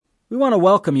We want to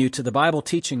welcome you to the Bible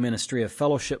teaching ministry of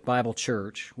Fellowship Bible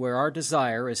Church, where our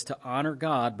desire is to honor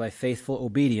God by faithful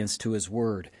obedience to His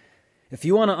Word. If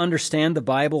you want to understand the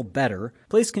Bible better,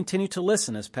 please continue to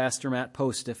listen as Pastor Matt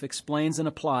Postiff explains and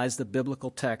applies the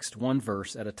biblical text one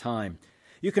verse at a time.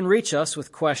 You can reach us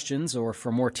with questions or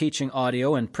for more teaching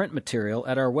audio and print material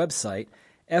at our website,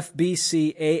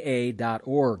 fbcaa.org.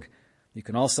 You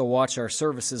can also watch our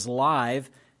services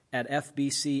live at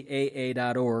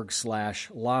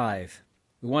fbcaa.org/live.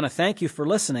 We want to thank you for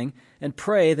listening and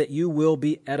pray that you will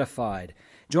be edified.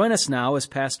 Join us now as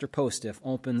Pastor Postiff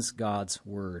opens God's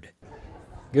Word.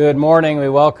 Good morning. We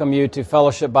welcome you to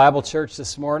Fellowship Bible Church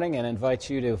this morning and invite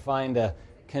you to find a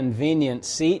convenient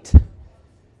seat.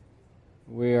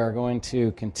 We are going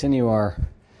to continue our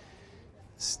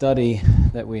study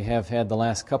that we have had the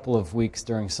last couple of weeks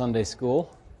during Sunday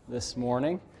school this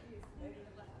morning.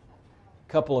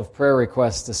 Couple of prayer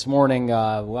requests this morning. We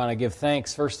want to give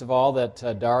thanks, first of all, that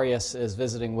Darius is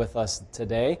visiting with us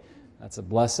today. That's a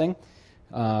blessing.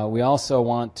 We also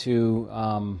want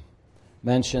to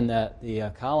mention that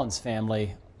the Collins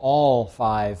family, all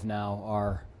five now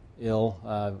are ill.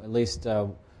 At least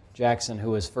Jackson,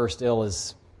 who was first ill,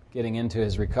 is getting into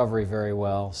his recovery very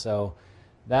well. So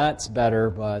that's better,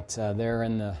 but they're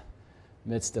in the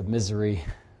midst of misery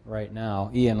right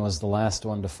now. Ian was the last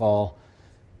one to fall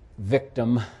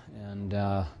victim, and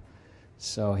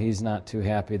so he's not too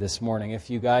happy this morning. If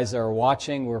you guys are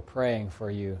watching, we're praying for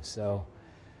you, so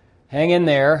hang in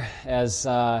there. As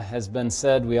has been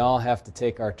said, we all have to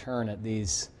take our turn at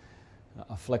these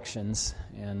afflictions,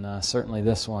 and certainly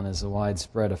this one is a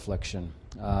widespread affliction.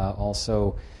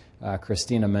 Also,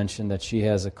 Christina mentioned that she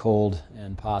has a cold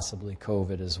and possibly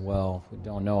COVID as well. We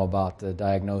don't know about the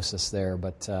diagnosis there,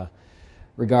 but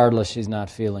regardless, she's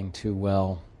not feeling too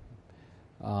well.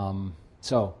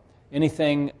 So,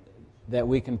 anything that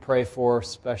we can pray for,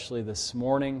 especially this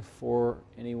morning, for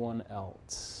anyone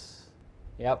else?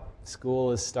 Yep,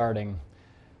 school is starting.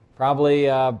 Probably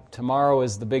tomorrow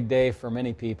is the big day for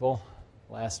many people,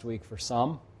 last week for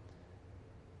some.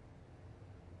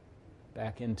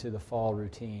 Back into the fall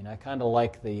routine. I kind of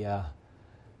like the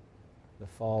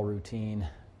fall routine.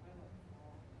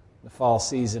 The fall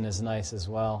season is nice as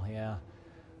well, yeah.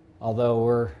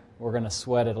 Although we're going to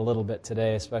sweat it a little bit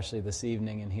today, especially this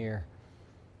evening in here.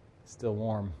 It's still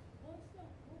warm. What was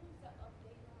the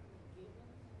update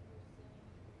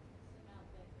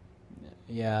on the giving?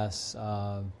 Yes.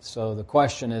 So the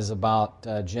question is about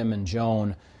Jim and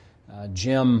Joan.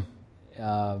 Jim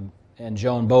and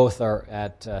Joan both are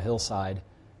at Hillside,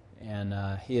 and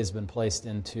he has been placed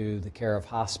into the care of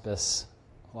hospice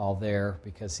while there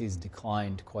because he's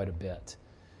declined quite a bit.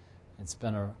 It's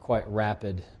been a quite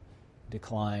rapid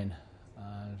decline.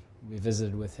 We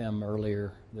visited with him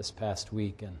earlier this past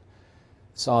week and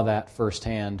saw that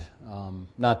firsthand.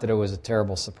 Not that it was a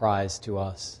terrible surprise to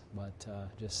us, but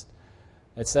just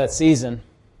it's that season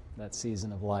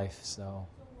of life. So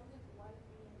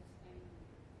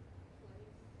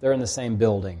they're in the same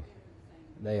building.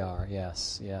 They are,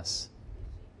 yes.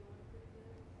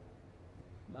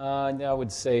 I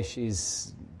would say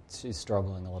she's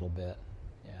struggling a little bit.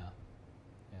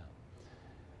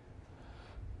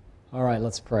 All right,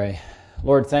 let's pray.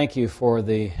 Lord, thank you for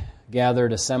the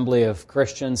gathered assembly of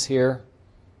Christians here,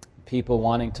 people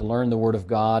wanting to learn the Word of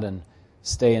God and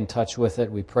stay in touch with it.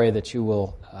 We pray that you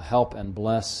will help and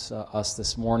bless us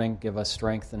this morning, give us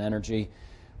strength and energy,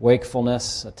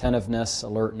 wakefulness, attentiveness,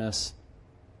 alertness,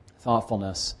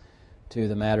 thoughtfulness to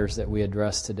the matters that we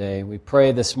address today. We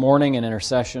pray this morning in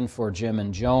intercession for Jim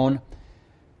and Joan,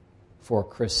 for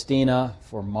Christina,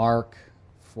 for Mark,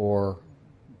 for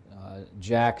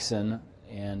Jackson,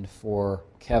 and for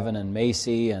Kevin and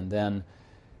Macy, and then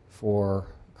for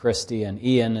Christy and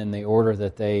Ian in the order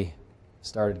that they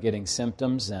started getting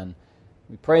symptoms. And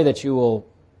we pray that you will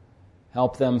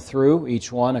help them through,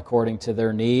 each one according to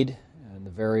their need, and the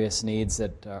various needs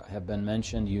that have been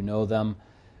mentioned. You know them,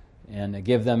 and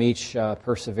give them each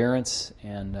perseverance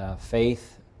and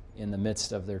faith in the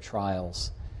midst of their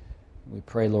trials. We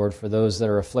pray, Lord, for those that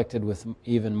are afflicted with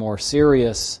even more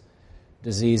serious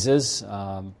diseases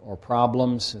or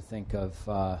problems. Think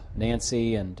of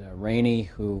Nancy and Rainey,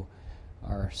 who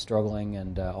are struggling,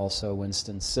 and also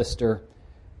Winston's sister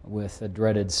with the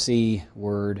dreaded C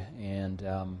word. And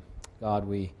God,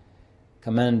 we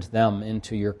commend them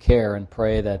into your care and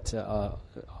pray that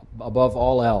above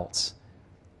all else,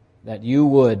 that you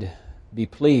would be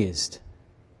pleased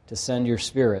to send your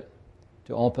Spirit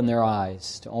to open their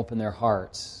eyes, to open their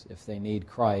hearts if they need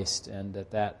Christ, and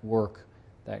that work,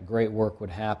 that great work would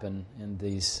happen in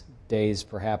these days,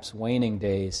 perhaps waning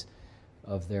days,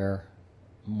 of their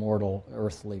mortal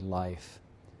earthly life.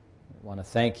 I want to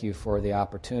thank you for the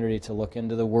opportunity to look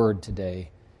into the Word today.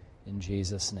 In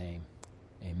Jesus' name,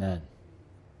 amen.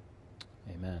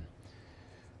 Amen.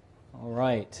 All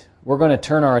right. We're going to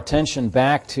turn our attention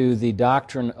back to the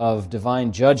doctrine of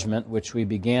divine judgment, which we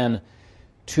began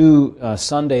 2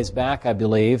 Sundays back, I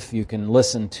believe. You can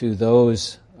listen to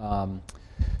those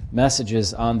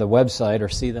messages on the website or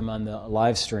see them on the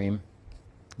live stream.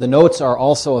 The notes are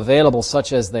also available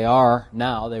such as they are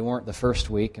now. They weren't the first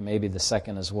week, and maybe the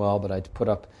second as well, but I put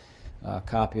up a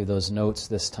copy of those notes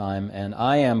this time. And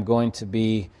I am going to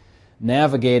be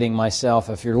navigating myself.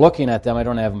 If you're looking at them, I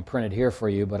don't have them printed here for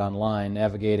you, but online,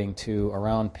 navigating to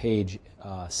around page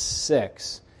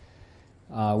 6.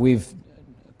 We've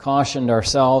cautioned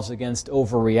ourselves against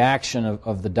overreaction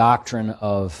of the doctrine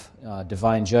of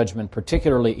divine judgment,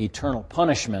 particularly eternal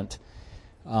punishment.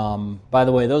 By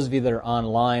the way, those of you that are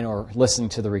online or listening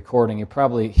to the recording, you're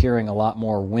probably hearing a lot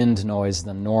more wind noise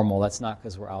than normal. That's not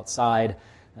because we're outside.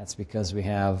 That's because we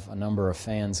have a number of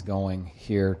fans going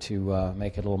here to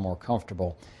make it a little more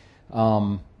comfortable.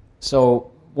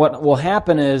 So what will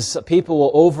happen is people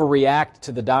will overreact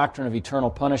to the doctrine of eternal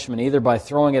punishment, either by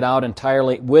throwing it out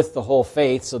entirely with the whole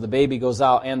faith, so the baby goes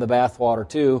out and the bathwater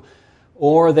too,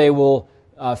 or they will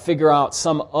figure out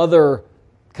some other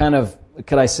kind of,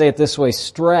 could I say it this way,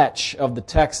 stretch of the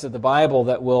text of the Bible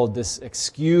that will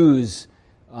excuse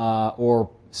or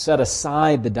set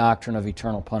aside the doctrine of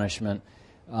eternal punishment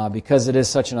because it is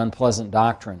such an unpleasant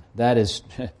doctrine. That is,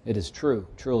 it is true,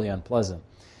 truly unpleasant.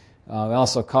 We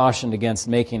also cautioned against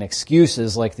making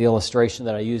excuses like the illustration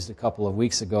that I used a couple of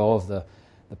weeks ago of the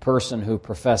person who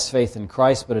professed faith in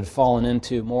Christ but had fallen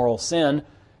into moral sin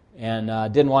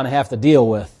and didn't want to have to deal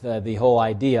with the whole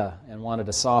idea and wanted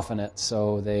to soften it,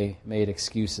 so they made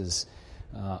excuses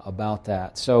about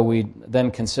that. So we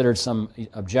then considered some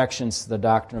objections to the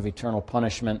doctrine of eternal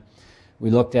punishment. We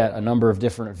looked at a number of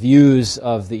different views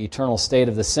of the eternal state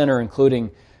of the sinner, including,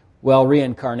 well,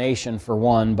 reincarnation for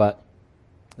one, but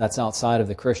that's outside of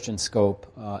the Christian scope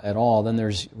at all. Then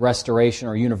there's restoration,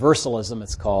 or universalism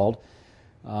it's called.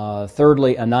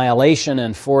 Thirdly, annihilation,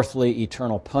 and fourthly,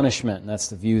 eternal punishment. And that's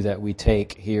the view that we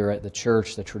take here at the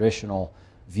church, the traditional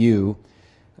view.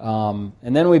 And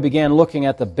then we began looking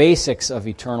at the basics of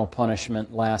eternal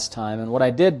punishment last time. And what I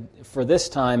did for this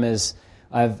time is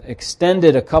I've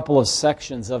extended a couple of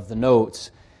sections of the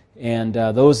notes, and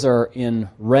those are in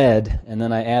red, and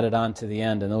then I added on to the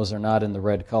end, and those are not in the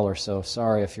red color. So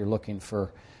sorry if you're looking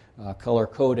for color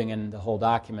coding in the whole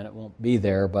document, it won't be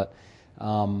there. But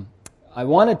I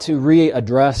wanted to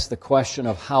readdress the question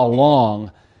of how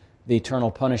long the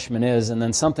eternal punishment is, and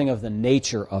then something of the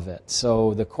nature of it.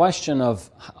 So the question of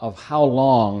how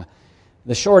long,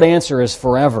 the short answer is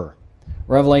forever.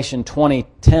 Revelation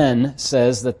 20:10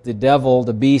 says that the devil,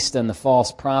 the beast, and the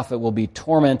false prophet will be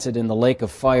tormented in the lake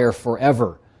of fire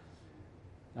forever.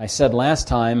 I said last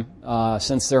time,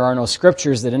 since there are no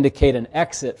scriptures that indicate an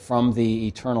exit from the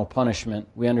eternal punishment,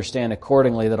 we understand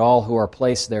accordingly that all who are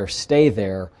placed there stay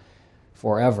there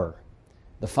forever.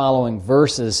 The following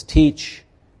verses teach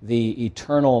the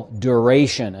eternal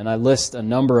duration, and I list a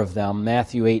number of them.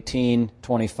 Matthew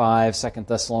 18:25, 2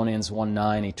 Thessalonians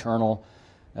 1:9, eternal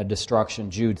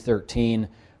destruction, Jude 13,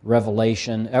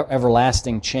 Revelation,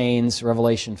 everlasting chains,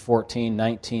 Revelation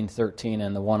 14:19-13,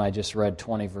 and the one I just read,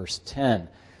 20 verse 10.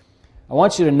 I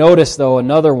want you to notice, though,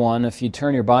 another one, if you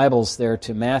turn your Bibles there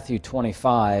to Matthew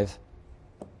 25.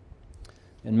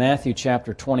 In Matthew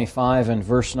chapter 25 and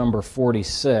verse number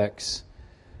 46,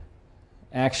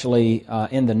 actually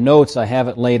in the notes I have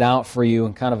it laid out for you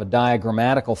in kind of a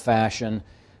diagrammatical fashion,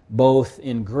 both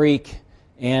in Greek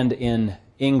and in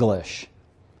English.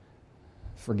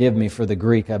 Forgive me for the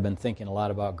Greek. I've been thinking a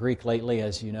lot about Greek lately.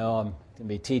 As you know, I'm going to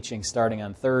be teaching starting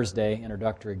on Thursday,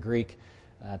 Introductory Greek,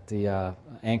 at the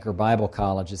Anchor Bible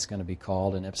College, it's going to be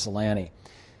called, in Ypsilanti.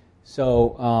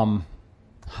 So,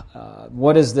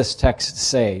 what does this text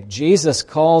say? Jesus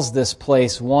calls this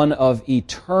place one of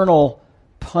eternal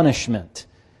punishment.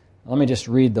 Let me just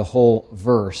read the whole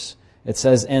verse. It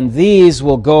says, "And these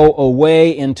will go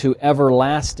away into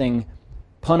everlasting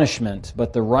punishment,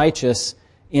 but the righteous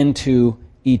into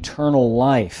eternal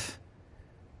life."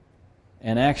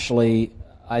 And actually,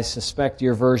 I suspect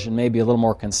your version may be a little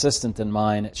more consistent than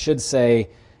mine. It should say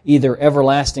either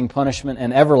everlasting punishment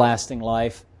and everlasting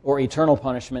life, or eternal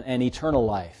punishment and eternal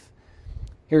life.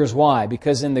 Here's why.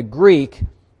 Because in the Greek,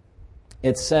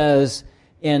 it says,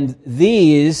 "And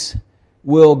these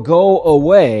will go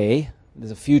away,"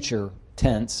 there's a future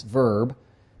tense verb,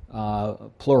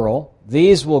 plural,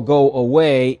 "these will go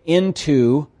away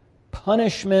into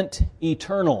punishment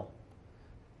eternal."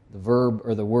 The verb,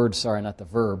 or the word, sorry, not the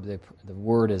verb, the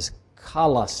word is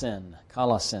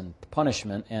kalasin,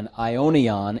 punishment, and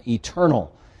aionion,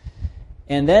 eternal.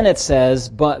 And then it says,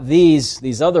 but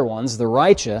these other ones, the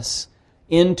righteous,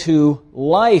 into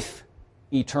life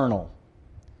eternal.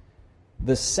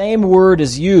 The same word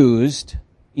is used,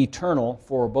 eternal,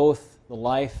 for both the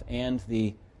life and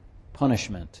the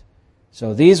punishment.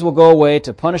 So these will go away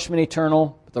to punishment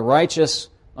eternal, but the righteous,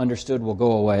 understood, will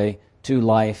go away to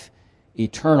life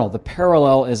eternal. The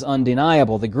parallel is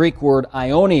undeniable. The Greek word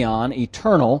aionion,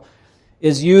 eternal,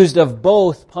 is used of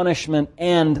both punishment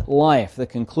and life. The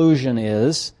conclusion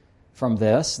is, from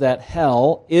this, that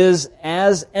hell is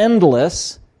as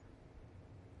endless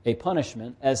a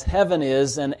punishment as heaven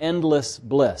is an endless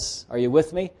bliss. Are you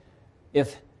with me?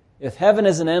 If heaven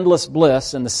is an endless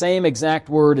bliss, and the same exact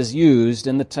word is used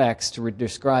in the text to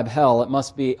describe hell, it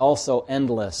must be also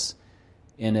endless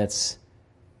in its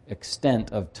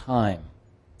extent of time.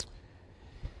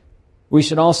 We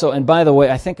should also, and by the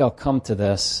way, I think I'll come to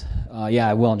this.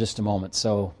 I will in just a moment,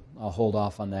 so I'll hold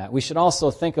off on that. We should also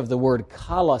think of the word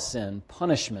kalasin,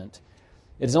 punishment.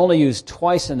 It is only used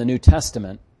twice in the New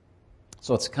Testament,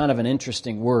 so it's kind of an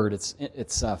interesting word.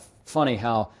 It's funny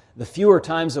how the fewer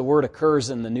times a word occurs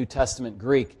in the New Testament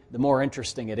Greek, the more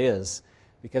interesting it is.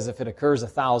 Because if it occurs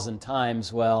 1,000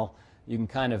 times, well, you can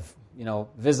kind of,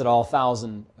 visit all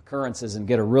 1,000 occurrences and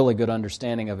get a really good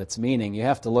understanding of its meaning. You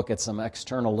have to look at some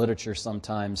external literature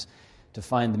sometimes to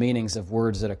find the meanings of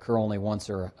words that occur only once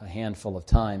or a handful of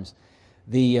times.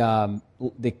 The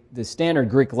standard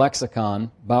Greek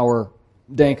lexicon, Bauer,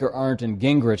 Danker, Arndt, and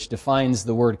Gingrich, defines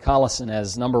the word kalasin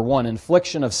as, number 1,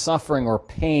 infliction of suffering or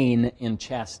pain in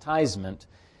chastisement.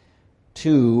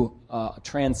 2,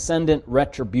 transcendent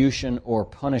retribution or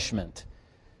punishment.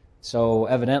 So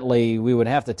evidently we would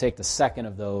have to take the second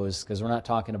of those, because we're not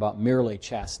talking about merely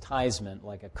chastisement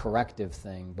like a corrective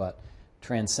thing, but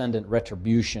transcendent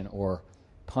retribution or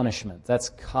punishment. That's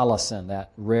kalasin,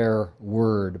 that rare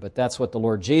word. But that's what the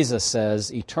Lord Jesus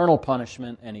says, eternal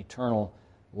punishment and eternal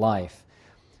life.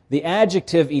 The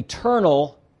adjective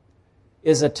eternal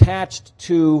is attached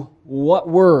to what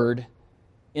word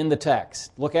in the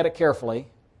text? Look at it carefully.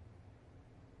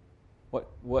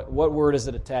 What word is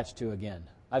it attached to again?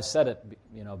 I've said it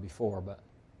before, but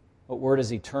what word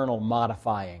is eternal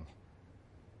modifying?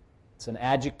 It's an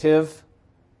adjective.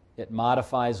 It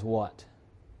modifies what?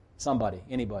 Somebody,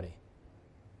 anybody.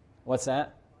 What's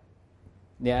that?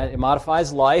 Yeah, it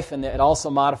modifies life, and it also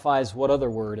modifies what other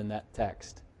word in that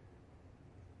text?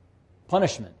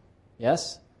 Punishment.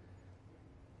 Yes?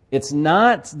 It's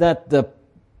not that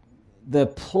the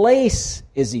place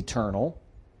is eternal,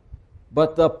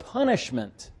 but the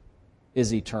punishment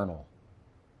is eternal.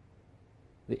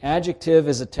 The adjective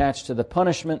is attached to the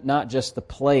punishment, not just the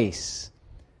place.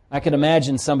 I can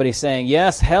imagine somebody saying,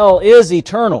 yes, hell is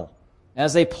eternal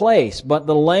as a place, but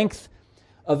the length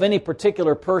of any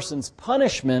particular person's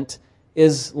punishment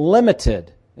is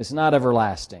limited. It's not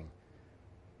everlasting.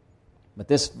 But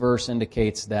this verse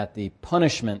indicates that the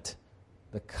punishment,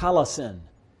 the kalasin,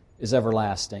 is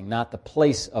everlasting, not the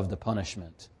place of the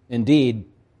punishment. Indeed,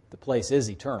 the place is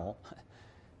eternal.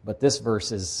 But this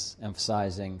verse is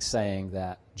saying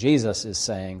that Jesus is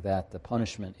saying that the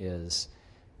punishment is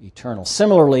eternal.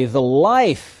 Similarly, the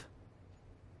life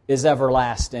is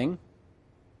everlasting,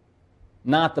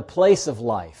 not the place of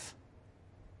life.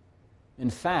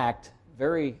 In fact,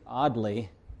 very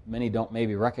oddly, many don't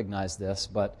maybe recognize this,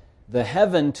 but the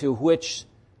heaven to which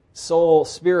soul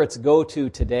spirits go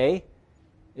to today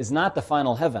is not the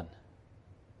final heaven.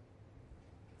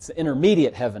 It's the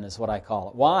intermediate heaven is what I call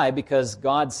it. Why? Because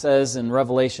God says in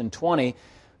Revelation 20,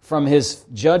 from His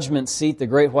judgment seat, the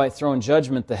great white throne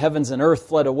judgment, the heavens and earth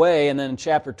fled away. And then in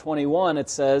chapter 21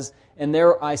 it says, and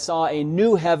there I saw a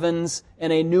new heavens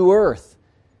and a new earth.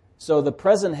 So the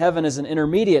present heaven is an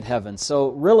intermediate heaven. So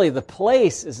really the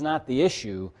place is not the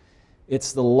issue.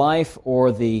 It's the life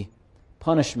or the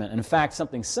punishment. In fact,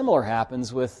 something similar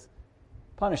happens with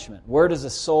punishment. Where does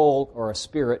a soul or a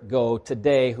spirit go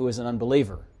today who is an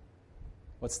unbeliever?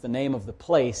 What's the name of the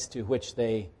place to which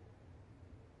they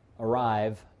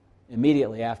arrive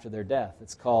immediately after their death?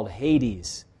 It's called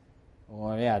Hades.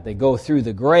 They go through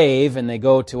the grave and they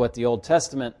go to what the Old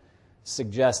Testament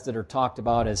suggested or talked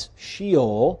about as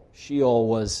Sheol. Sheol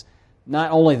was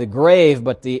not only the grave,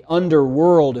 but the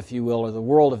underworld, if you will, or the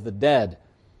world of the dead.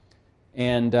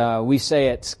 And we say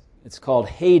it's called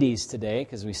Hades today,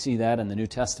 because we see that in the New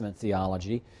Testament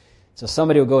theology. So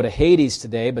somebody will go to Hades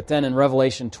today, but then in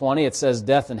Revelation 20 it says,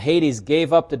 death and Hades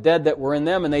gave up the dead that were in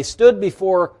them, and they stood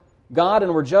before God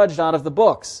and were judged out of the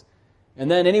books. And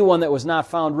then anyone that was not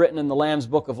found written in the Lamb's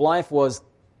Book of Life was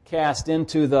cast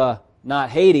into not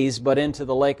Hades, but into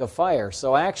the lake of fire.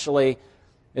 So actually,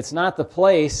 It's not the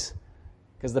place,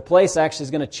 because the place actually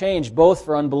is going to change both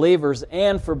for unbelievers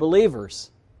and for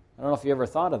believers. I don't know if you ever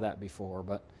thought of that before,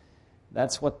 but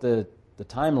that's what the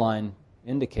timeline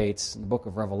indicates in the book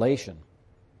of Revelation.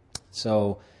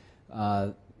 So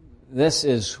this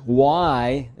is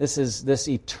why, this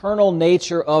eternal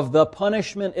nature of the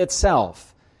punishment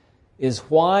itself is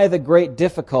why the great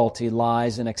difficulty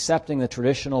lies in accepting the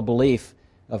traditional belief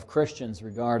of Christians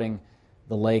regarding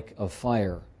the lake of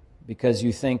fire, because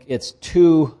you think it's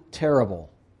too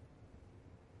terrible.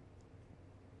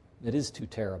 It is too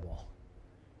terrible.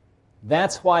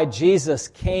 That's why Jesus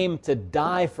came to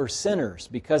die for sinners,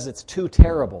 because it's too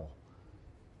terrible.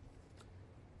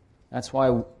 That's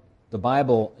why the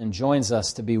Bible enjoins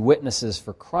us to be witnesses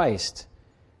for Christ,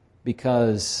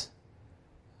 because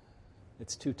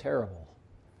it's too terrible.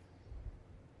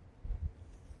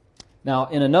 Now,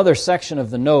 in another section of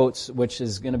the notes, which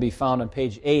is going to be found on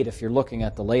page 8 if you're looking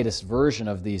at the latest version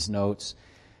of these notes,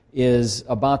 is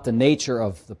about the nature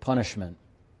of the punishment.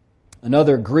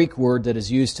 Another Greek word that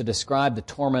is used to describe the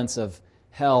torments of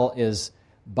hell is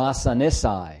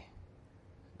basanisai.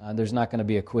 There's not going to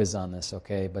be a quiz on this,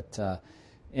 okay? But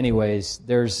anyways,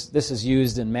 this is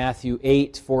used in Matthew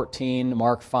 8:14,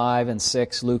 Mark 5 and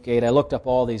 6, Luke 8. I looked up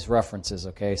all these references,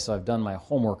 okay? So I've done my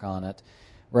homework on it.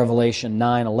 Revelation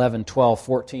 9, 11, 12,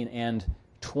 14, and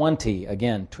 20.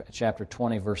 Again, chapter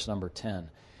 20, verse number 10.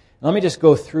 Let me just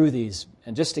go through these,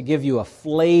 and just to give you a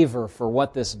flavor for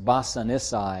what this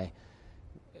basanisai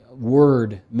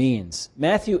word means.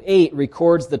 Matthew 8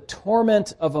 records the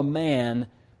torment of a man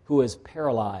who is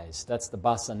paralyzed. That's the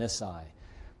basanisai.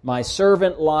 My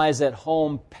servant lies at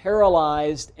home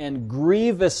paralyzed and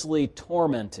grievously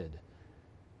tormented.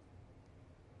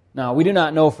 Now, we do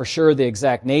not know for sure the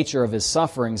exact nature of his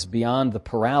sufferings beyond the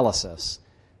paralysis,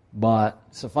 but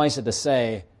suffice it to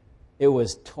say, it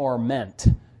was torment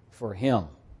for him.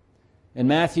 In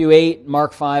Matthew 8,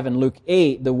 Mark 5, and Luke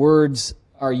 8, the word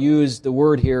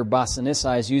here,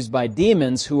 basanisai, is used by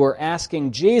demons who are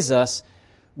asking Jesus,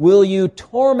 will you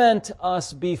torment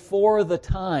us before the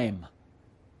time?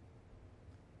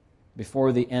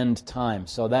 Before the end time.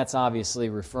 So that's obviously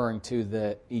referring to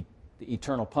the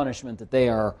eternal punishment that they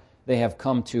have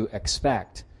come to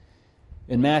expect.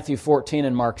 In Matthew 14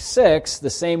 and Mark 6, the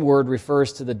same word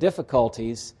refers to the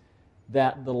difficulties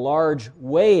that the large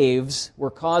waves were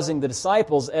causing the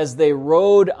disciples as they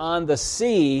rode on the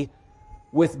sea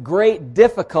with great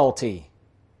difficulty.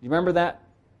 You remember that?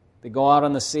 They go out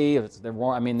on the sea.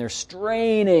 They're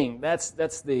straining. That's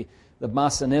the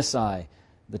basanisai,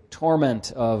 the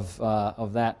torment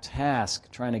of that task,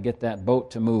 trying to get that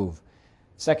boat to move.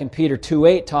 2 Peter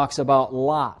 2:8 talks about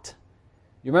Lot.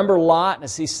 You remember Lot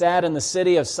as he sat in the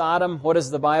city of Sodom? What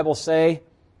does the Bible say?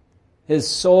 His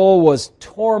soul was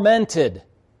tormented,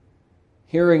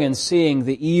 hearing and seeing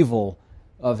the evil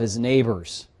of his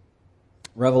neighbors.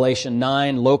 Revelation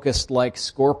 9, locusts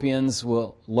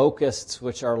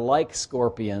which are like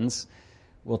scorpions,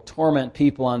 will torment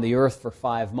people on the earth for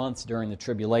 5 months during the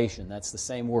tribulation. That's the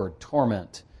same word,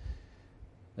 torment.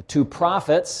 The two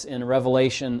prophets in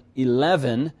Revelation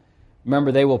 11,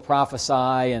 remember, they will prophesy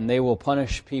and they will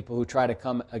punish people who try to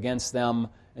come against them,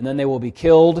 and then they will be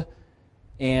killed.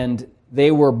 And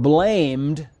they were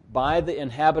blamed by the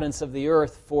inhabitants of the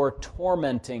earth for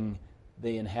tormenting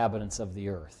the inhabitants of the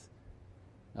earth.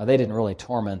 Now, they didn't really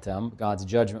torment them. God's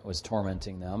judgment was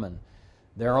tormenting them, and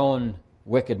their own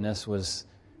wickedness was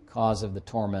cause of the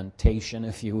tormentation,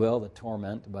 if you will, the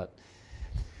torment. But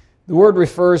the word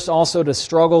refers also to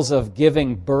struggles of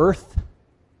giving birth,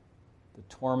 the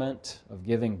torment of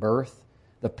giving birth,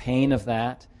 the pain of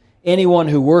that. Anyone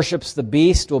who worships the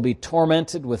beast will be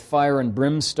tormented with fire and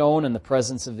brimstone in the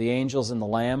presence of the angels and the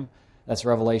Lamb. That's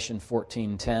Revelation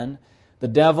 14:10. The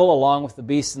devil, along with the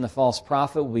beast and the false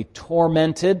prophet, will be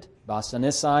tormented,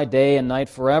 basanisai, day and night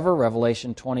forever,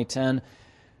 Revelation 20:10.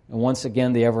 And once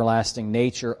again, the everlasting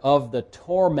nature of the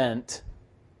torment,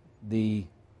 the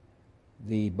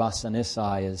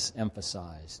basanisai, is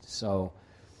emphasized. So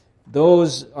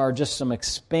those are just some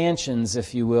expansions,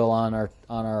 if you will, on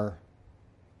our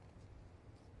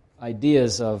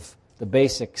ideas of the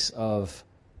basics of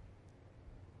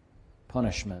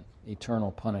punishment,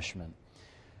 eternal punishment.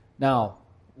 Now,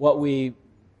 what we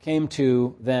came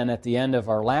to then at the end of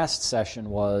our last session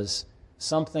was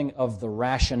something of the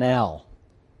rationale.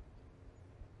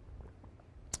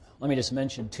 Let me just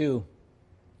mention, too,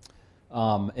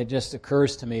 it just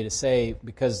occurs to me to say,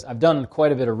 because I've done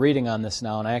quite a bit of reading on this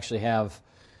now, and I actually have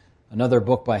another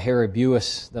book by Harry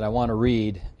Buis that I want to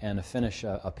read and to finish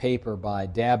a paper by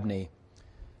Dabney,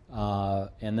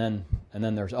 and then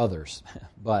there's others,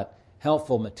 but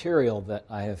helpful material that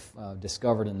I have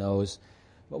discovered in those.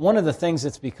 But one of the things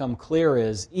that's become clear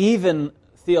is even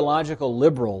theological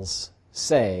liberals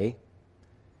say,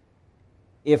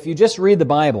 if you just read the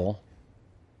Bible,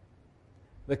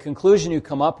 the conclusion you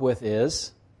come up with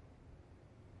is,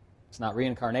 it's not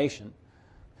reincarnation,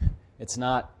 it's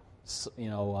not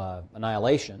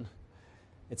annihilation,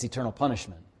 it's eternal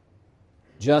punishment.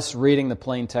 Just reading the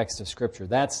plain text of Scripture.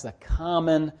 That's the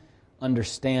common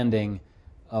understanding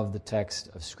of the text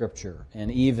of Scripture. And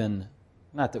even,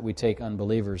 not that we take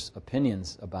unbelievers'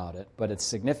 opinions about it, but it's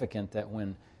significant that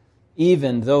when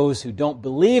even those who don't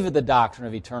believe in the doctrine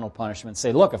of eternal punishment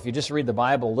say, look, if you just read the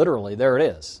Bible literally, there it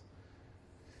is.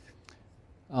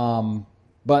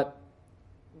 But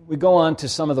we go on to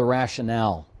some of the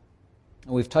rationale.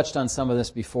 We've touched on some of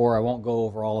this before. I won't go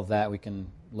over all of that. We can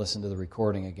listen to the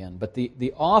recording again. But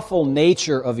the awful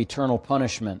nature of eternal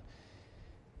punishment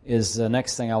is the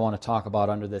next thing I want to talk about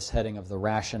under this heading of the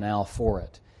rationale for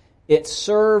it. It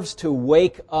serves to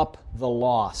wake up the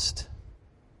lost.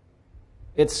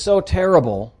 It's so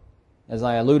terrible, as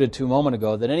I alluded to a moment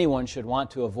ago, that anyone should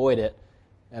want to avoid it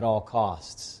at all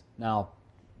costs. Now,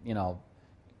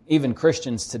 even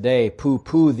Christians today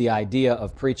poo-poo the idea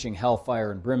of preaching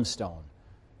hellfire and brimstone.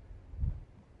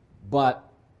 But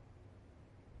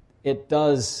it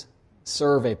does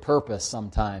serve a purpose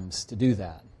sometimes to do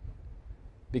that.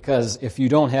 Because if you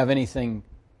don't have anything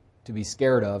to be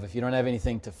scared of, if you don't have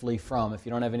anything to flee from, if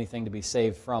you don't have anything to be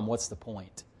saved from, what's the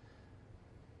point?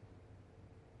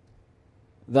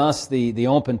 Thus, the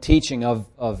open teaching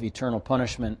of eternal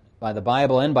punishment by the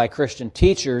Bible and by Christian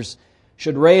teachers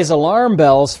should raise alarm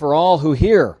bells for all who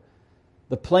hear.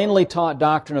 The plainly taught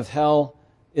doctrine of hell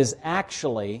is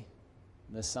actually,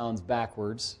 this sounds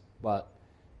backwards, but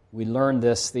we learned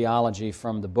this theology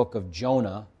from the book of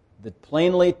Jonah. The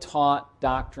plainly taught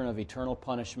doctrine of eternal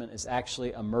punishment is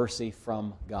actually a mercy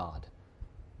from God.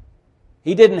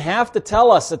 He didn't have to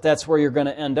tell us that that's where you're going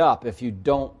to end up if you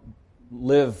don't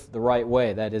live the right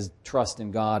way, that is, trust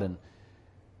in God and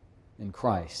in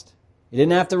Christ. He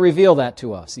didn't have to reveal that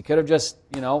to us. He could have just,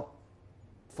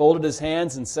 folded his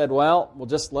hands and said, well, we'll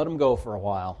just let him go for a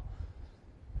while.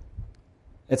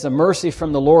 It's a mercy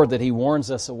from the Lord that He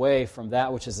warns us away from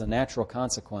that which is a natural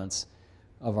consequence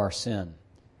of our sin.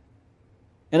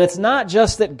 And it's not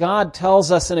just that God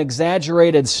tells us an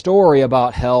exaggerated story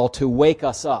about hell to wake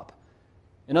us up.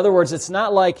 In other words, it's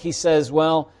not like He says,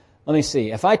 well, let me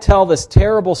see, if I tell this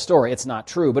terrible story, it's not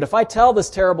true, but if I tell this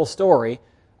terrible story,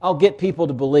 I'll get people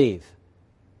to believe.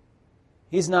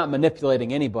 He's not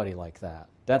manipulating anybody like that.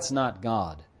 That's not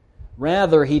God.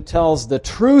 Rather, He tells the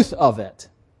truth of it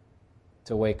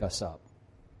to wake us up.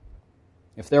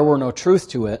 If there were no truth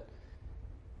to it,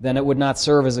 then it would not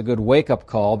serve as a good wake-up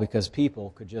call because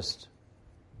people could just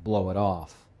blow it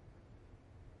off.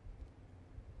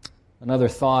 Another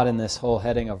thought in this whole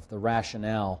heading of the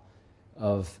rationale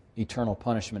of eternal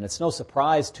punishment. It's no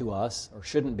surprise to us, or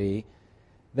shouldn't be,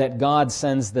 that God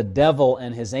sends the devil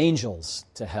and his angels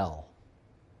to hell.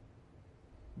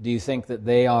 Do you think that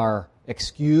they are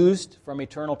excused from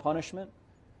eternal punishment?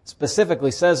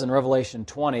 Specifically says in Revelation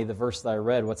 20, the verse that I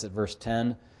read, what's it, verse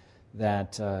 10,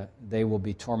 that they will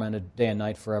be tormented day and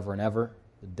night forever and ever.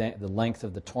 The length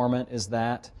of the torment is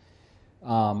that.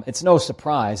 It's no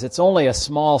surprise. It's only a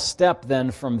small step then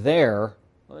from there.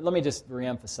 Let me just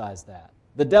reemphasize that.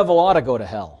 The devil ought to go to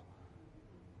hell.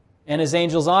 And his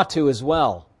angels ought to as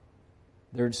well.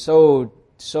 They're so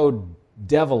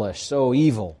devilish, so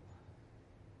evil.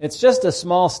 It's just a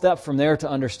small step from there to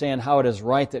understand how it is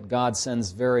right that God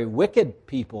sends very wicked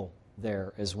people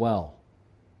there as well.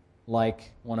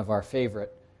 Like one of our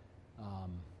favorite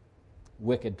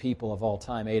wicked people of all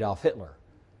time, Adolf Hitler.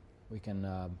 We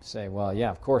can say, well,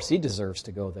 yeah, of course he deserves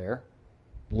to go there.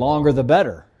 Longer the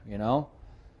better,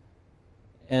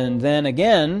 And then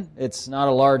again, it's not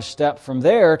a large step from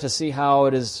there to see how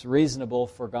it is reasonable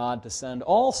for God to send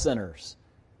all sinners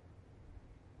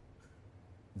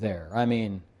there. I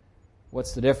mean,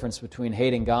 what's the difference between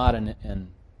hating God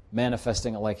and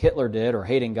manifesting it like Hitler did, or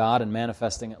hating God and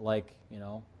manifesting it like,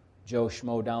 Joe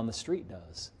Schmo down the street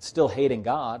does? It's still hating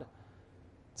God.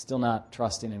 It's still not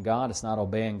trusting in God. It's not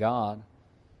obeying God.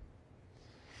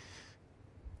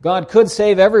 God could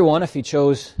save everyone if He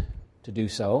chose to do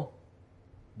so,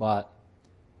 but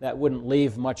that wouldn't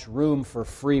leave much room for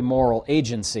free moral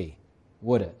agency,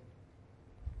 would it?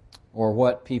 Or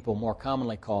what people more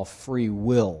commonly call free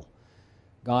will.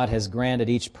 God has granted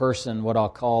each person what I'll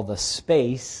call the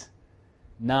space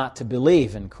not to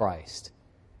believe in Christ.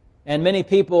 And many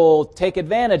people take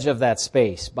advantage of that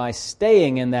space by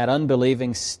staying in that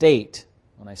unbelieving state.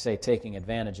 When I say taking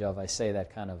advantage of, I say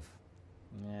that kind of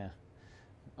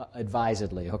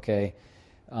advisedly, okay?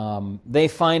 They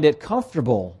find it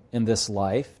comfortable in this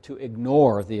life to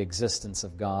ignore the existence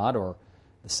of God or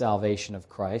the salvation of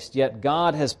Christ. Yet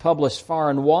God has published far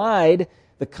and wide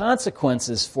the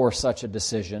consequences for such a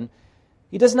decision.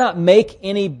 He does not make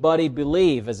anybody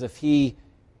believe as if He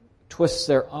twists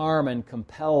their arm and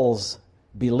compels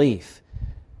belief.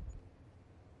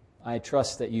 I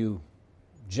trust that you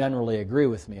generally agree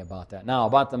with me about that. Now,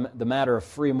 about the matter of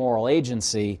free moral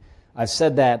agency, I've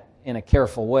said that in a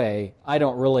careful way. I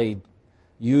don't really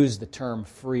use the term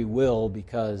free will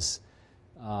because,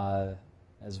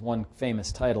 as one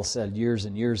famous title said years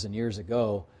and years and years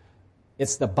ago,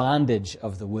 it's the bondage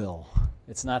of the will.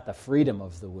 It's not the freedom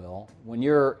of the will. When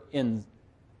you're in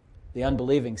the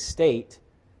unbelieving state,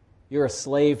 you're a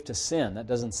slave to sin. That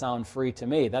doesn't sound free to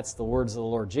me. That's the words of the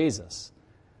Lord Jesus.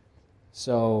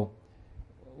 So,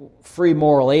 free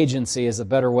moral agency is a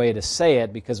better way to say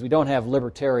it because we don't have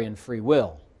libertarian free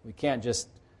will. We can't just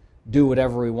do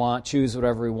whatever we want, choose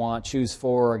whatever we want, choose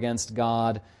for or against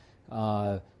God,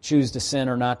 choose to sin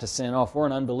or not to sin. Oh, if we're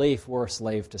in unbelief, we're a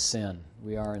slave to sin.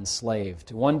 We are enslaved.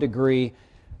 To one degree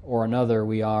or another,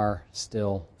 we are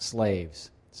still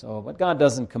slaves. So, but God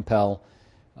doesn't compel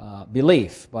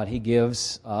belief, but He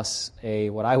gives us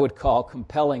what I would call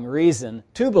compelling reason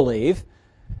to believe,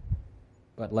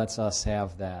 but lets us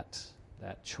have that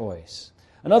choice.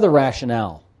 Another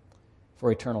rationale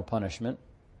for eternal punishment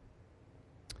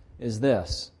is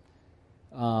this.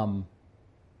 In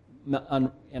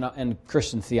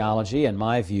Christian theology, in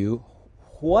my view,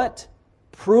 what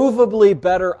provably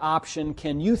better option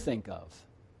can you think of?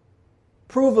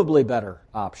 Provably better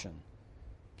option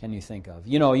can you think of?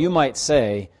 You know, you might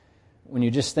say, when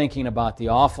you're just thinking about the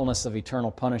awfulness of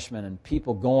eternal punishment and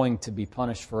people going to be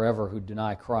punished forever who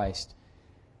deny Christ,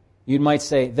 you might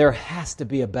say, there has to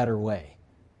be a better way.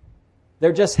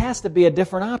 There just has to be a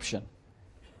different option.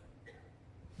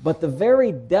 But the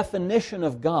very definition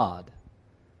of God,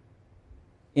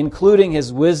 including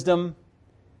His wisdom,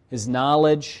 His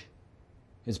knowledge,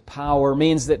 His power,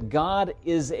 means that God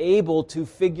is able to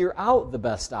figure out the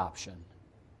best option.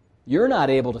 You're not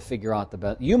able to figure out the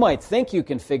best. You might think you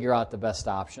can figure out the best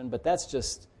option, but that's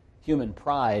just human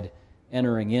pride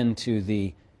entering into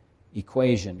the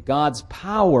equation. God's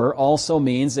power also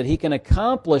means that He can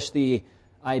accomplish the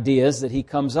ideas that He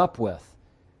comes up with.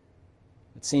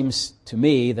 It seems to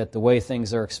me that the way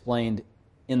things are explained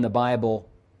in the Bible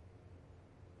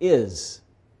is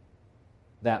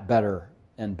that better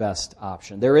and best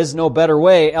option. There is no better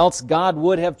way, else God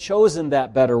would have chosen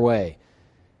that better way.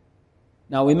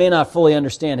 Now, we may not fully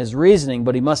understand His reasoning,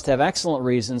 but He must have excellent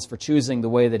reasons for choosing the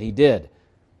way that He did.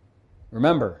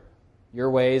 Remember, your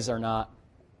ways are not,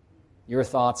 your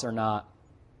thoughts are not.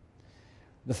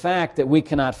 The fact that we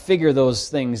cannot figure those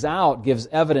things out gives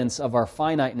evidence of our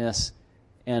finiteness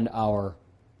and our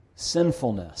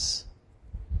sinfulness.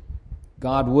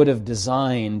 God would have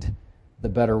designed the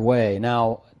better way.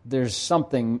 Now, there's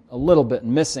something a little bit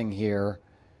missing here,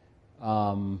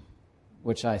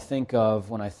 which I think of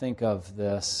when I think of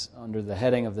this under the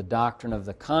heading of the doctrine of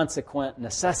the consequent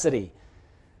necessity.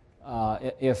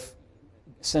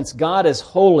 Since God is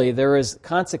holy, there is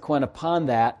consequent upon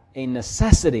that a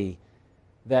necessity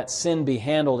that sin be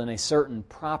handled in a certain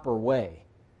proper way.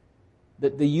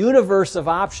 The universe of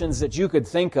options that you could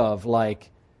think of,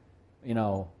 like,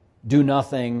 do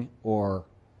nothing, or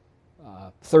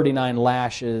 39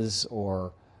 lashes,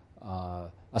 or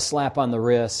a slap on the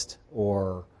wrist,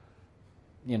 or,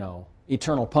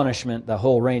 eternal punishment, that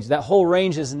whole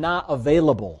range is not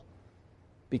available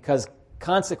because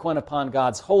consequent upon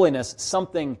God's holiness,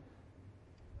 something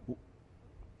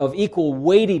of equal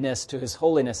weightiness to His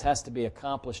holiness has to be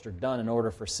accomplished or done in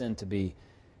order for sin to be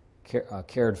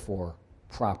cared for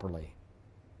properly.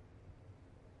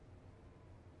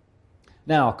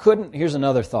 Now, here's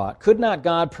another thought. Could not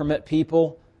God permit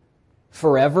people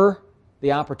forever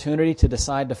the opportunity to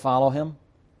decide to follow Him?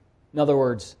 In other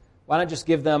words, why not just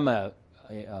give them a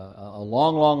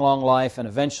long, long, long life, and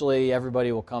eventually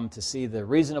everybody will come to see the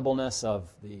reasonableness of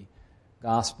the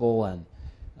gospel, and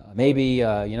maybe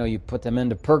you put them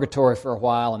into purgatory for a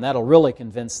while, and that'll really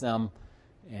convince them.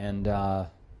 And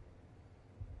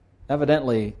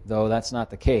evidently, though, that's not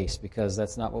the case, because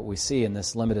that's not what we see in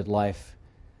this limited life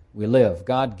we live.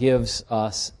 God gives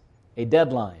us a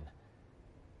deadline.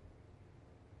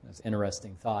 That's an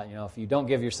interesting thought. If you don't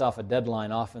give yourself a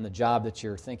deadline, often the job that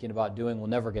you're thinking about doing will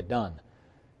never get done.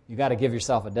 You've got to give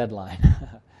yourself a deadline.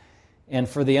 And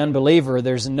for the unbeliever,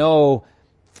 there's no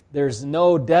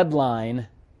deadline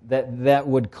that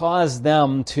would cause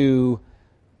them to,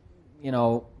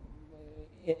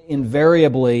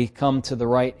 invariably come to the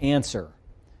right answer.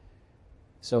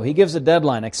 So he gives a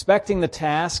deadline, expecting the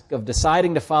task of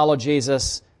deciding to follow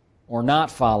Jesus or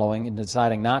not following and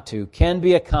deciding not to can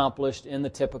be accomplished in the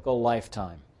typical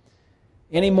lifetime.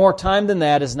 Any more time than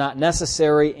that is not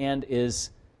necessary and is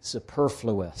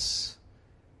superfluous.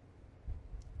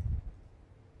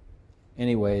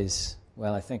 Anyways,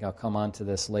 well, I think I'll come on to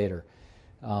this later.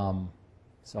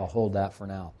 So I'll hold that for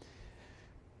now.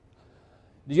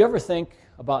 Did you ever think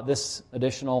about this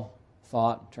additional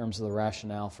thought in terms of the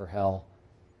rationale for hell?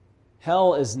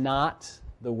 Hell is not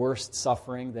the worst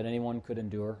suffering that anyone could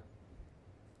endure.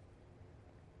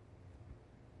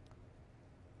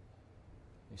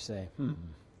 You say,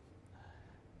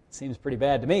 seems pretty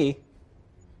bad to me.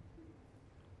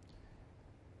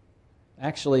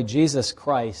 Actually, Jesus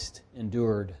Christ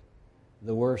endured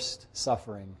the worst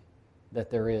suffering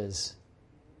that there is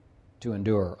to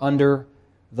endure under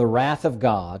the wrath of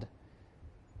God,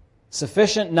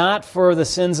 sufficient not for the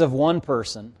sins of one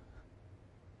person,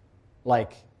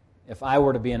 like if I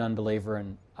were to be an unbeliever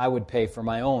and I would pay for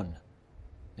my own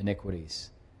iniquities.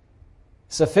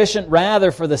 Sufficient rather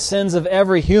for the sins of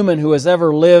every human who has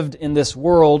ever lived in this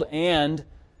world, and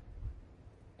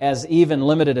as even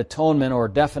limited atonement or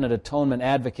definite atonement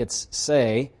advocates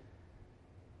say,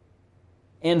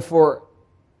 and for,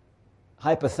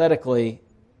 hypothetically,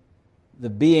 the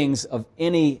beings of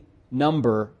any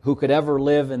number who could ever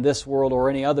live in this world or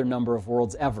any other number of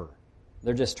worlds ever.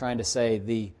 They're just trying to say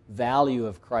the value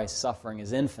of Christ's suffering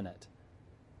is infinite.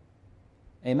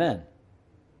 Amen.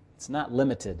 It's not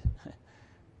limited.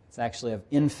 It's actually of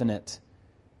infinite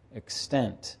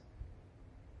extent.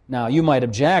 Now, you might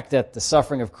object that the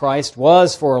suffering of Christ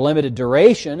was for a limited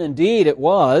duration. Indeed, it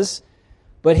was.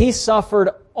 But He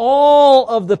suffered all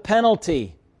of the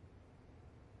penalty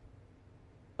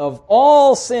of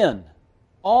all sin,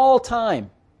 all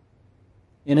time,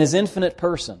 in His infinite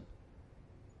person.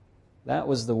 That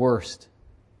was the worst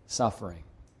suffering.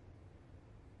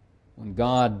 When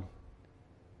God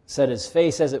set His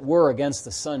face, as it were, against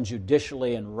the Son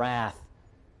judicially in wrath,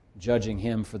 judging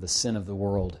Him for the sin of the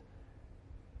world.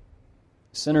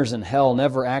 Sinners in hell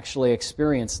never actually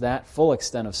experience that full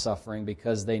extent of suffering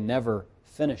because they never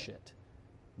finish it.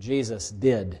 Jesus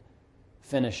did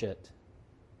finish it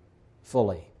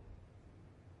fully.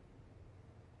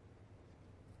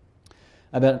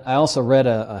 I also read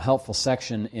a helpful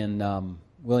section in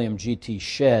William G.T.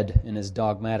 Shedd in his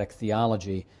Dogmatic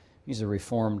Theology. He's a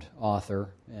Reformed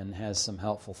author and has some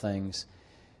helpful things.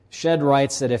 Shedd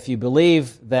writes that if you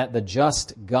believe that the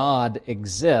just God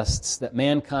exists, that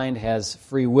mankind has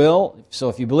free will, so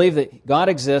if you believe that God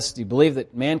exists, you believe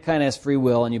that mankind has free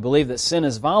will, and you believe that sin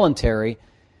is voluntary,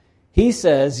 he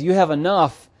says you have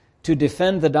enough to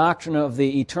defend the doctrine of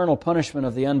the eternal punishment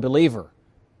of the unbeliever.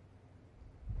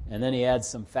 And then he adds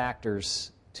some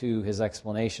factors to his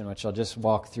explanation, which I'll just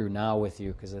walk through now with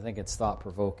you because I think it's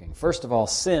thought-provoking. First of all,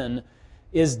 sin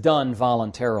is done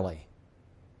voluntarily.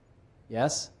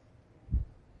 Yes?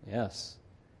 Yes.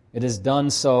 It is done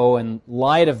so in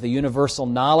light of the universal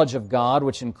knowledge of God,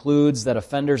 which includes that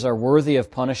offenders are worthy of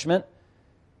punishment.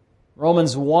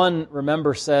 Romans 1,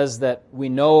 remember, says that we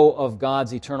know of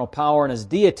God's eternal power and His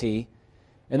deity.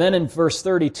 And then in verse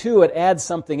 32, it adds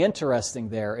something interesting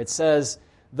there. It says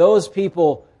those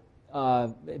people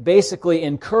basically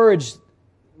encourage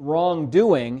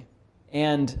wrongdoing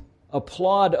and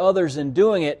applaud others in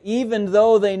doing it, even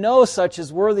though they know such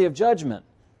is worthy of judgment.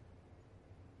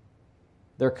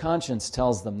 Their conscience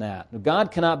tells them that.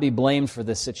 God cannot be blamed for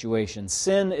this situation.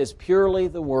 Sin is purely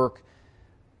the work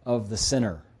of the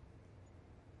sinner.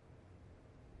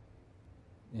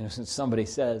 You know, since somebody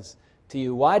says to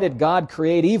you, why did God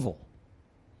create evil?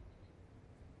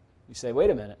 You say, wait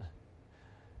a minute.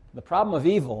 The problem of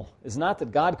evil is not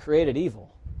that God created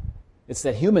evil. It's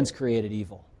that humans created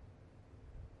evil.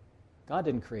 God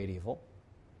didn't create evil.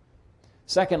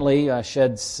 Secondly,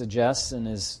 Shedd suggests and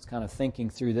is kind of thinking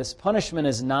through this, punishment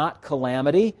is not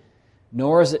calamity,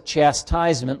 nor is it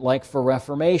chastisement like for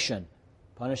reformation.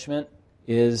 Punishment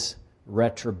is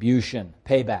retribution,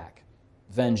 payback,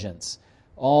 vengeance.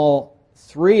 All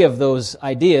three of those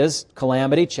ideas,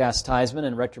 calamity, chastisement,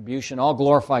 and retribution, all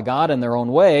glorify God in their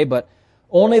own way, but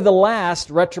only the last,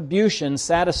 retribution,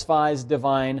 satisfies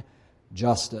divine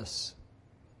justice.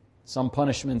 Some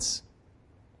punishments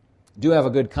do have a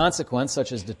good consequence,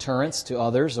 such as deterrence to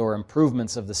others or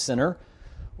improvements of the sinner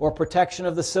or protection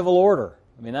of the civil order.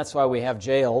 I mean, that's why we have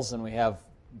jails and we have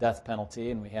death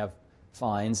penalty and we have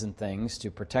fines and things to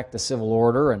protect the civil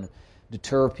order and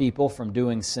deter people from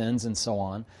doing sins and so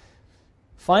on.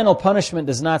 Final punishment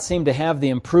does not seem to have the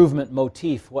improvement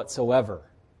motif whatsoever.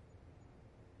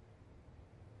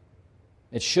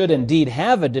 It should indeed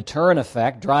have a deterrent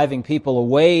effect, driving people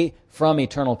away from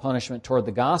eternal punishment toward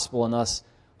the gospel, and thus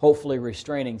hopefully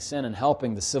restraining sin and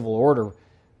helping the civil order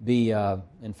be,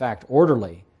 in fact,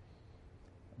 orderly.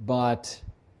 But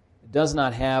it does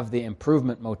not have the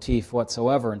improvement motif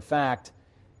whatsoever. In fact,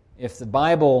 if the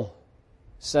Bible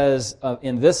says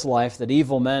in this life that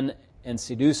evil men and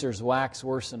seducers wax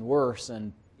worse and worse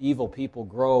and evil people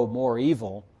grow more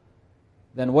evil,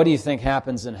 then what do you think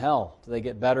happens in hell? Do they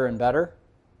get better and better?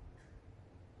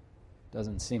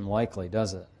 Doesn't seem likely,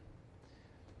 does it?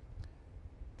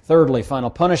 Thirdly, final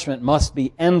punishment must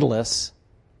be endless.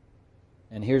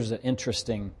 And here's an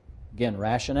interesting, again,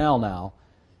 rationale now.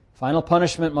 Final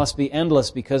punishment must be endless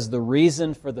because the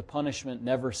reason for the punishment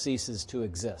never ceases to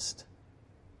exist.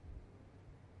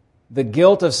 The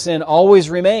guilt of sin always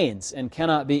remains and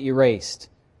cannot be erased,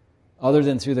 other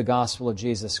than through the gospel of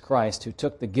Jesus Christ, who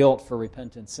took the guilt for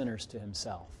repentant sinners to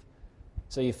himself.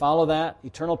 So you follow that?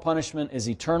 Eternal punishment is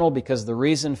eternal because the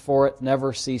reason for it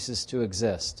never ceases to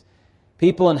exist.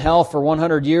 People in hell for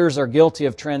 100 years are guilty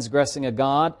of transgressing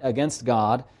against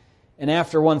God, and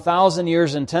after 1,000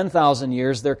 years and 10,000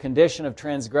 years, their condition of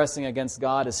transgressing against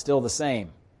God is still the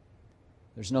same.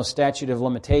 There's no statute of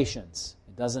limitations.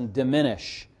 It doesn't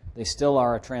diminish. They still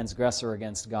are a transgressor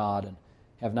against God and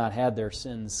have not had their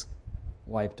sins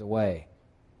wiped away.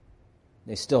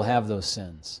 They still have those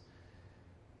sins.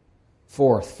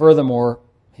 Fourth, furthermore,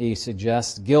 he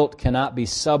suggests, guilt cannot be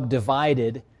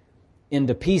subdivided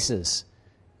into pieces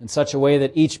in such a way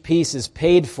that each piece is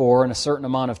paid for in a certain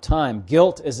amount of time.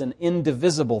 Guilt is an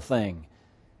indivisible thing,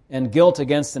 and guilt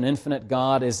against an infinite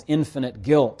God is infinite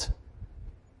guilt.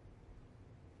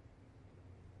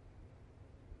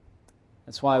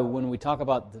 That's why when we talk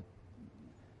about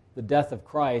the death of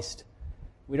Christ,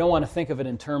 we don't want to think of it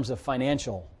in terms of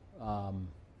financial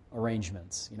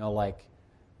arrangements, like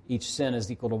each sin is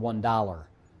equal to $1,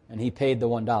 and he paid the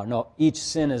 $1. No, each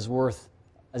sin is worth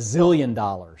 $1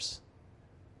 zillion,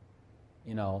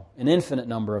 an infinite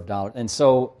number of dollars. And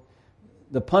so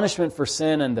the punishment for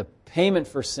sin and the payment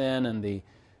for sin and the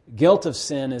guilt of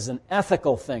sin is an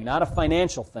ethical thing, not a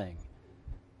financial thing.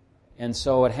 And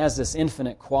so it has this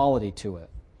infinite quality to it.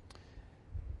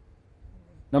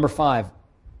 Number 5,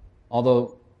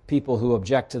 although people who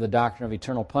object to the doctrine of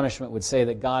eternal punishment would say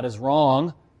that God is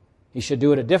wrong, he should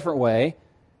do it a different way.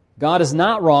 God is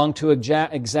not wrong to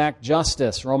exact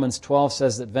justice. Romans 12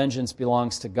 says that vengeance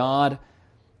belongs to God.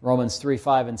 Romans 3,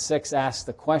 5, and 6 asks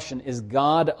the question, is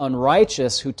God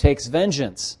unrighteous who takes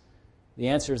vengeance? The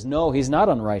answer is no, he's not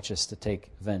unrighteous to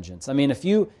take vengeance. I mean,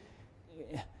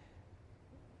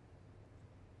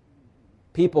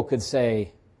 people could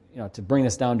say, to bring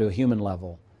this down to a human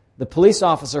level, the police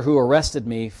officer who arrested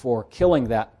me for killing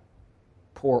that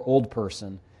poor old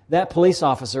person, that police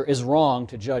officer is wrong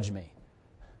to judge me.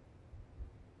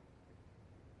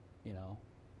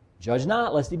 Judge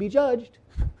not, lest he be judged,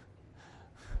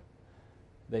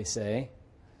 they say.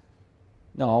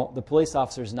 No, the police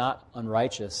officer is not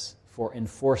unrighteous for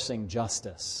enforcing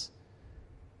justice.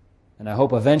 And I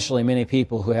hope eventually many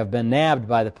people who have been nabbed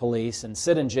by the police and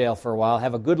sit in jail for a while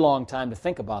have a good long time to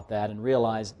think about that and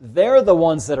realize they're the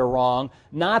ones that are wrong,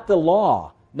 not the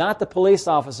law, not the police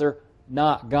officer,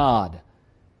 not God.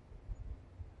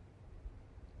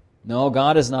 No,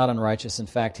 God is not unrighteous. In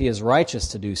fact, he is righteous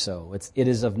to do so. It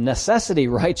is of necessity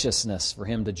righteousness for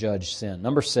him to judge sin.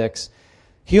 Number 6,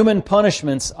 human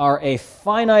punishments are a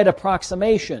finite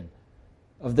approximation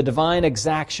of the divine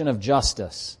exaction of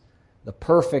justice, the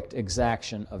perfect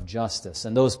exaction of justice.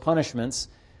 And those punishments,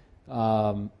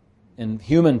 in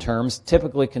human terms,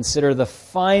 typically consider the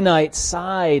finite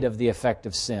side of the effect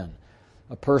of sin.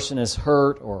 A person is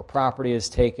hurt or property is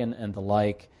taken and the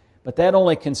like. But that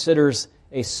only considers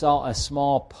a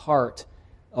small part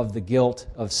of the guilt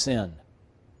of sin.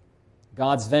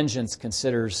 God's vengeance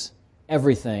considers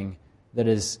everything that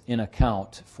is in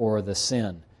account for the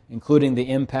sin, including the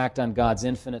impact on God's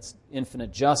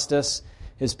infinite justice.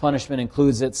 His punishment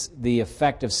includes the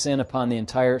effect of sin upon the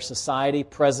entire society,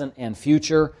 present and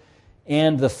future,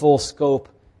 and the full scope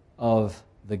of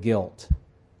the guilt.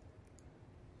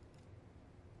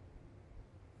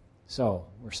 So,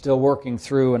 we're still working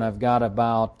through, and I've got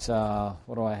about,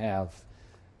 what do I have?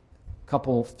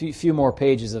 Few more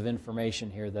pages of information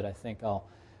here that I think I'll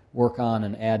work on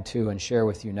and add to and share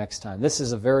with you next time. This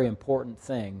is a very important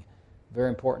thing, very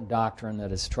important doctrine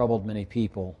that has troubled many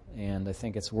people, and I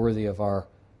think it's worthy of our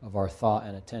thought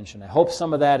and attention. I hope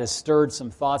some of that has stirred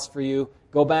some thoughts for you.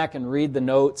 Go back and read the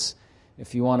notes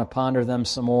if you want to ponder them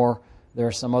some more. There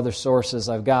are some other sources.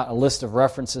 I've got a list of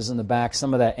references in the back,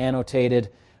 some of that annotated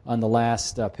on the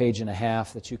last page and a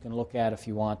half that you can look at if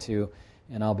you want to.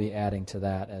 and I'll be adding to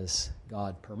that as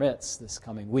God permits this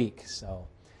coming week. So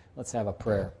let's have a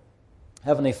prayer.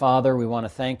 Heavenly Father, we want to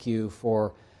thank you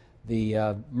for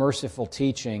the merciful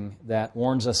teaching that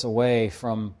warns us away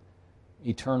from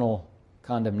eternal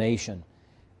condemnation.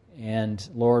 And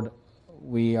Lord,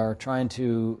 we are trying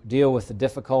to deal with the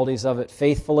difficulties of it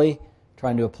faithfully,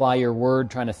 trying to apply your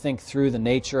word, trying to think through the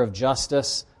nature of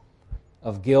justice,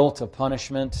 of guilt, of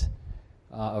punishment,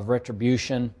 of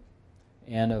retribution,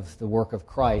 and of the work of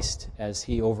Christ as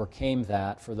he overcame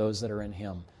that for those that are in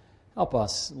him. Help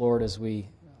us, Lord, as we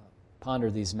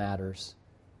ponder these matters,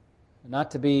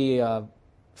 not to be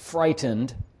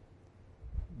frightened,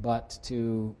 but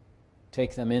to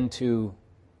take them into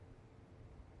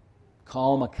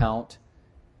calm account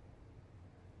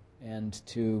and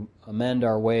to amend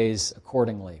our ways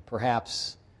accordingly.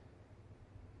 Perhaps,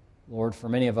 Lord, for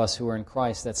many of us who are in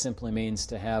Christ, that simply means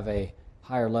to have a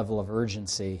higher level of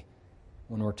urgency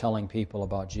when we're telling people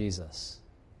about Jesus.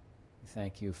 We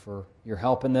thank you for your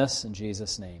help in this. In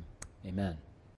Jesus' name, amen.